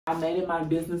I made it my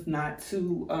business not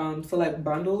to select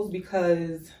bundles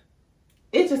because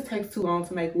it just takes too long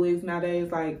to make wigs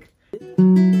nowadays. Like,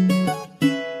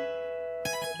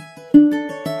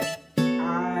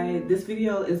 this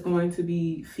video is going to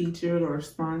be featured or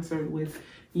sponsored with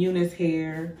Unice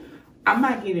hair. I'm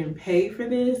not getting paid for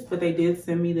this, but they did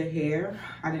send me the hair.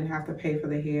 I didn't have to pay for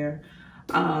the hair.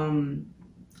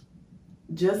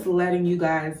 Just letting you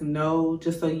guys know,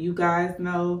 just so you guys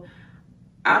know,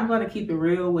 I'm going to keep it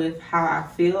real with how I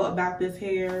feel about this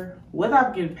hair. Whether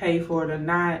I'm getting paid for it or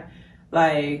not,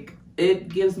 like, it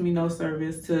gives me no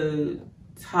service to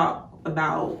talk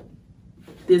about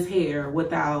this hair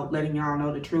without letting y'all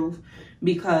know the truth,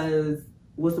 because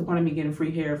what's the point of me getting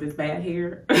free hair if it's bad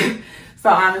hair?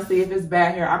 So honestly, if it's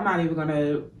bad hair, I'm not even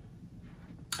gonna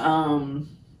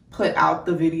put out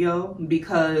the video,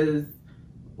 because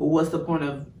what's the point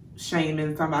of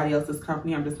shaming somebody else's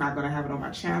company? I'm just not gonna have it on my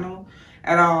channel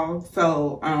at all.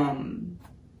 So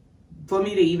for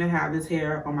me to even have this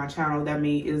hair on my channel, that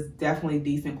means is definitely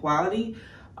decent quality.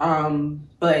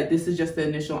 But this is just the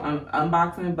initial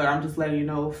unboxing, but I'm just letting you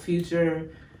know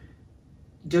future,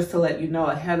 just to let you know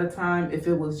ahead of time, if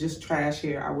it was just trash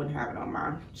hair, I wouldn't have it on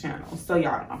my channel. So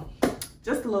y'all know,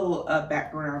 just a little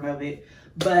background of it.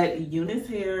 But Unice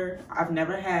hair, I've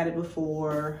never had it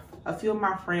before. A few of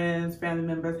my friends, family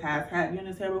members have had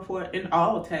Unice hair before in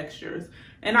all textures.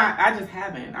 And I just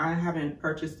haven't. I haven't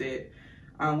purchased it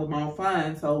with my own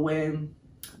funds. So when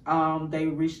they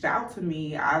reached out to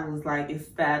me, I was like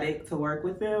ecstatic to work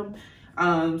with them.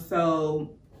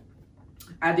 So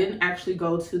I didn't actually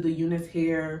go to the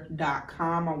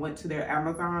unicehair.com. I went to their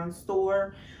Amazon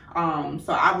store.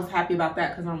 So I was happy about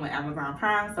that because I'm with Amazon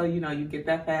Prime. So, you know, you get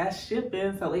that fast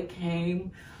shipping. So it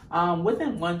came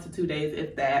within 1 to 2 days,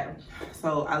 if that.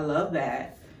 So I love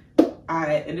that.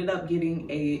 I ended up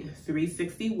getting a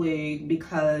 360 wig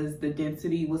because the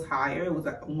density was higher. It was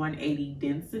a 180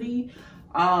 density.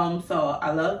 So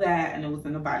I love that, and it was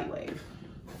in the body wave.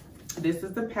 This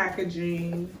is the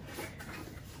packaging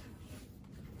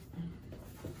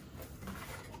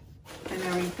and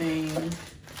everything.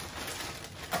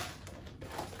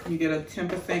 You get a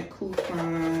 10%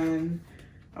 coupon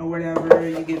or whatever.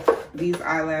 You get these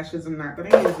eyelashes. I'm not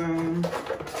gonna use them.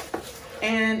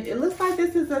 And it looks like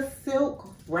this is a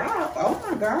silk wrap. Oh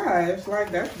my gosh, like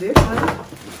that's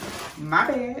different. My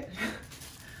bad.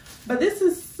 But this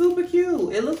is super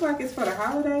cute. It looks like it's for the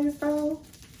holidays though.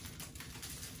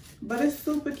 But it's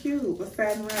super cute with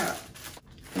satin wrap.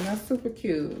 And that's super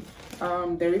cute.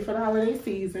 They're ready for the holiday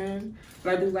season.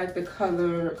 But I do like the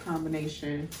color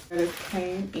combination that it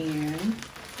came in.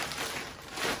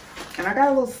 And I got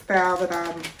a little style that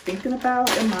I'm thinking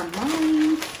about in my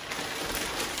mind.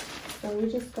 So we're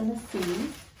just gonna see.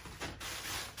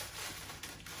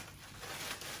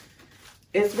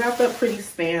 It's wrapped up pretty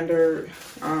standard,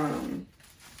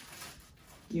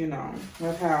 you know,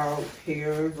 with how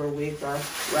hairs or wigs are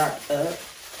wrapped up.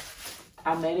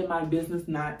 I made it my business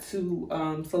not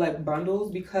to select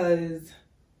bundles because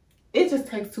it just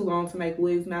takes too long to make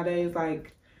wigs nowadays.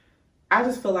 Like, I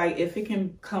just feel like if it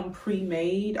can come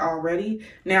pre-made already.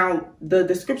 Now, the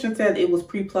description said it was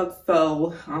pre-plucked,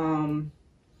 so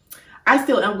I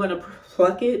still am gonna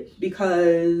pluck it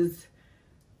because,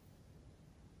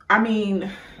 I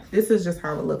mean, this is just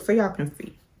how it looks, so y'all can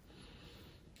see.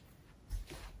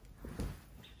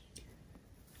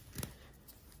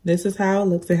 This is how it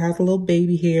looks. It has a little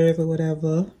baby hairs or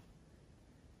whatever.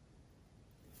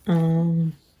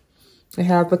 It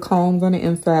has the combs on the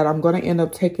inside. I'm going to end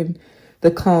up taking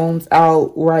the combs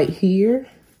out right here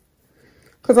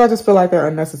because I just feel like they're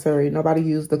unnecessary. Nobody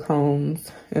used the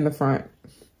combs in the front.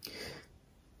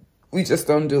 We just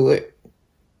don't do it.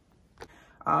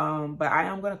 But I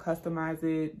am going to customize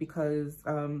it because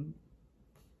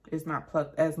it's not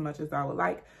plucked as much as I would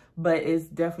like, but it's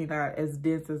definitely not as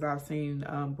dense as I've seen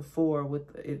before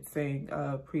with it saying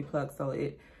pre-plucked. So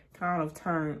it kind of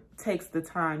takes the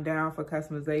time down for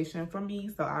customization for me.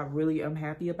 So I really am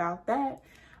happy about that.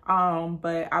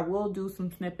 But I will do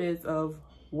some snippets of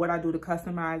what I do to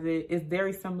customize it. It's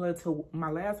very similar to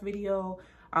my last video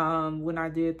when I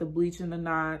did the bleaching the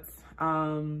knots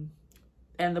and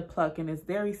the plucking. It's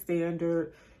very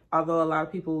standard, although a lot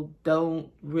of people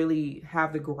don't really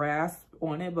have the grasp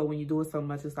on it. But when you do it so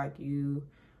much, it's like you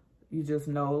just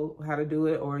know how to do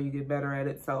it, or you get better at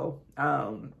it. So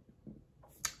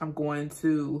I'm going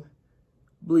to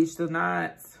bleach the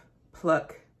knots,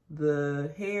 pluck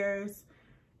the hairs,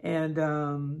 and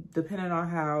depending on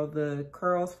how the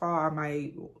curls fall, I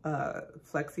might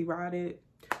flexi rod it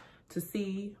to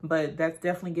see. But that's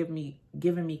definitely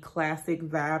giving me classic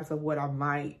vibes of what I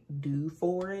might do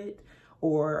for it,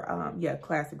 or yeah,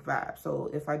 classic vibe. So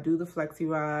if I do the flexi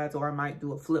rods, or I might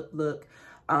do a flip look,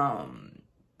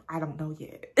 I don't know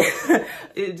yet.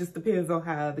 It just depends on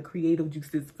how the creative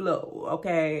juices flow,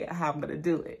 okay? How I'm gonna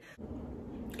do it.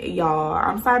 Y'all,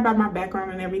 I'm sorry about my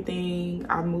background and everything.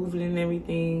 I'm moving and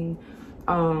everything.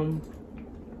 I'm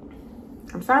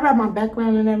sorry about my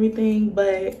background and everything,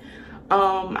 but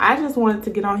I just wanted to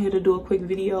get on here to do a quick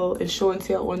video and show and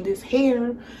tell on this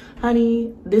hair,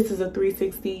 honey. This is a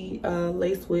 360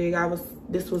 lace wig.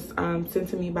 This was sent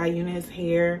to me by Unice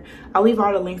hair. I'll leave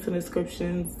all the links and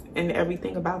descriptions and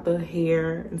everything about the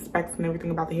hair and specs and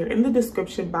everything about the hair in the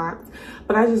description box.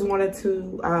 But I just wanted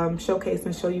to showcase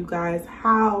and show you guys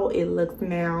how it looks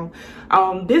now.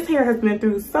 This hair has been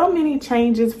through so many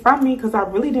changes from me because I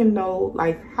really didn't know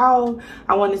like how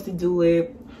I wanted to do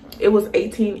it. It was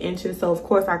 18 inches, so of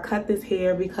course I cut this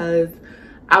hair because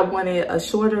I wanted a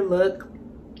shorter look.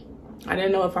 I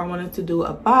didn't know if I wanted to do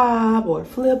a bob or a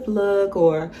flip look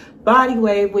or body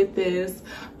wave with this.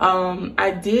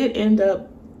 I did end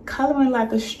up coloring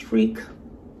like a streak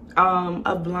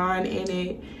of blonde in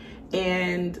it,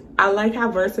 and I like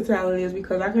how versatile it is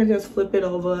because I can just flip it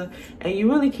over and you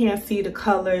really can't see the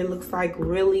color. It looks like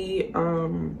really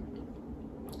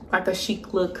like a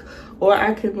chic look, or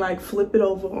I can like flip it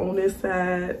over on this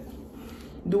side,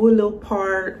 do a little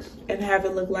part and have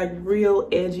it look like real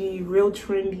edgy, real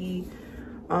trendy.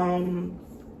 I'm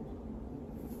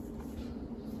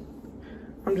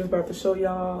just about to show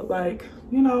y'all, like,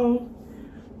 you know,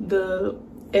 the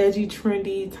edgy,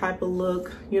 trendy type of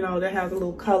look, you know, that has a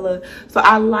little color. So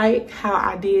I like how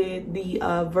I did the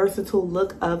versatile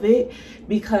look of it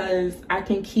because I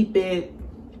can keep it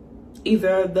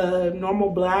either the normal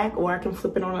black, or I can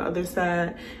flip it on the other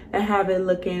side and have it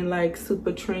looking like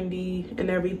super trendy and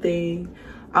everything.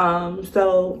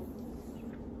 So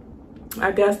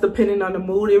I guess depending on the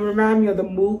mood, it reminds me of the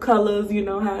mood colors, you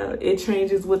know, how it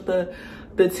changes with the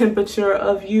temperature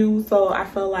of you. So I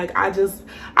felt like I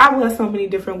wear so many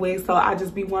different wigs, so I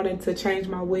just be wanting to change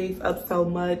my wigs up so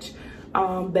much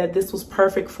that this was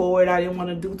perfect for it. I didn't want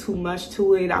to do too much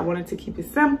to it. I wanted to keep it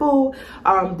simple.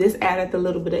 This added a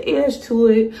little bit of edge to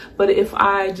it, but if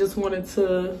I just wanted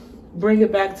to bring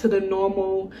it back to the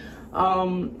normal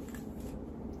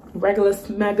regular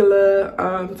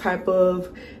smegular type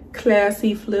of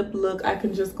classy flip look, I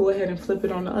can just go ahead and flip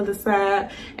it on the other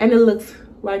side and it looks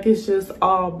like it's just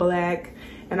all black,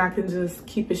 and I can just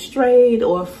keep it straight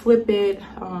or flip it,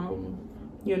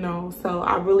 you know. So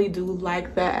I really do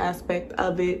like that aspect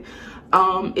of it.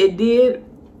 It did,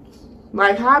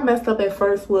 like, how I messed up at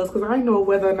first was because I didn't know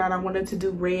whether or not I wanted to do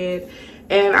red,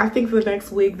 and I think the next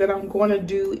wig that I'm going to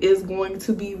do is going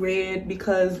to be red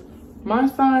because my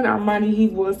son Armani, he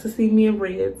wants to see me in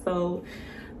red, so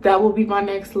that will be my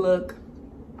next look.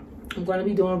 I'm going to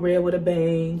be doing red with a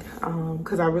bang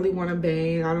because I really want a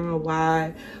bang. I don't know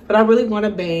why, but I really want a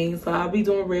bang, so I'll be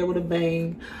doing red with a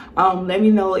bang. Let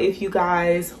me know if you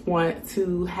guys want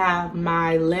to have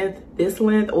my length, this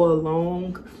length, or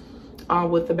long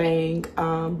with the bang.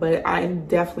 But I'm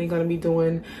definitely going to be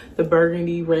doing the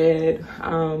burgundy red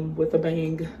with the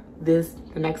bang the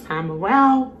next time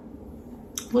around,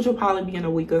 which will probably be in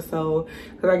a week or so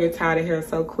because I get tired of hair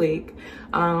so quick.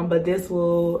 But this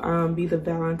will be the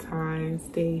Valentine's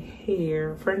Day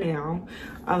hair for now,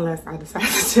 unless I decide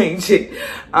to change it.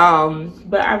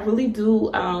 But I really do,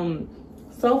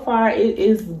 so far it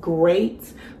is great.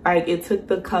 Like, it took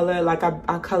the color, like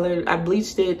I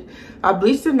bleached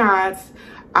the knots,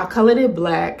 I colored it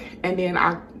black, and then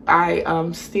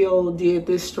I still did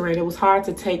this strand. It was hard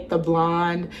to take the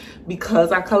blonde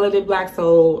because I colored it black,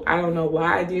 so I don't know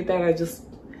why I did that. I just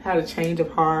had a change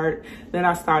of heart. Then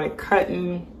I started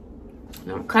cutting.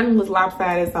 Cutting was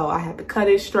lopsided, so I had to cut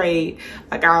it straight.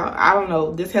 Like, I don't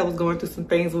know, this hair was going through some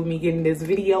things with me getting this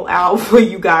video out for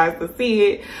you guys to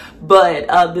see it, but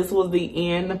this was the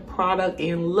end product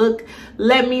and look.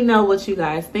 Let me know what you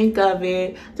guys think of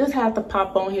it. Just had to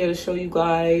pop on here to show you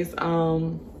guys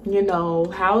you know,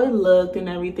 how it looked and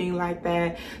everything like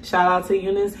that. Shout out to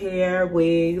Unice hair,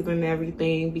 wigs, and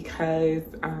everything because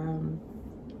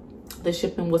the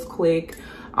shipping was quick.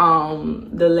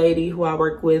 The lady who I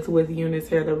work with Unice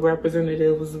hair, the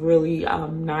representative, was really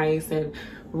nice and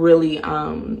really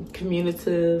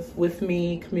communicative with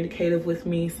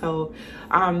me. So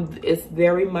it's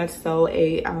very much so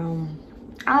a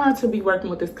honor to be working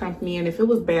with this company, and if it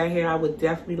was bad hair, I would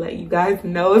definitely let you guys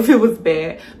know if it was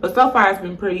bad, but so far it's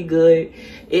been pretty good.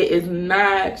 It is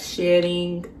not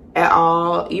shedding at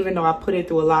all, even though I put it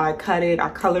through a lot. I cut it, I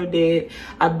colored it,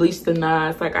 I bleached the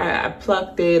knots, like I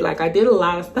plucked it, like I did a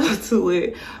lot of stuff to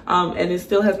it, and it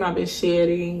still has not been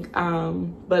shedding.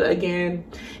 But again,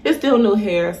 it's still new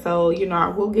hair, so you know, I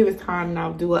will give it time and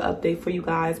I'll do an update for you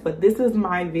guys. But this is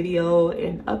my video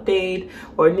and update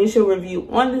or initial review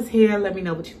on this hair. Let me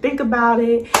know what you think about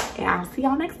it, and I'll see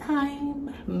y'all next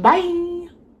time. Bye.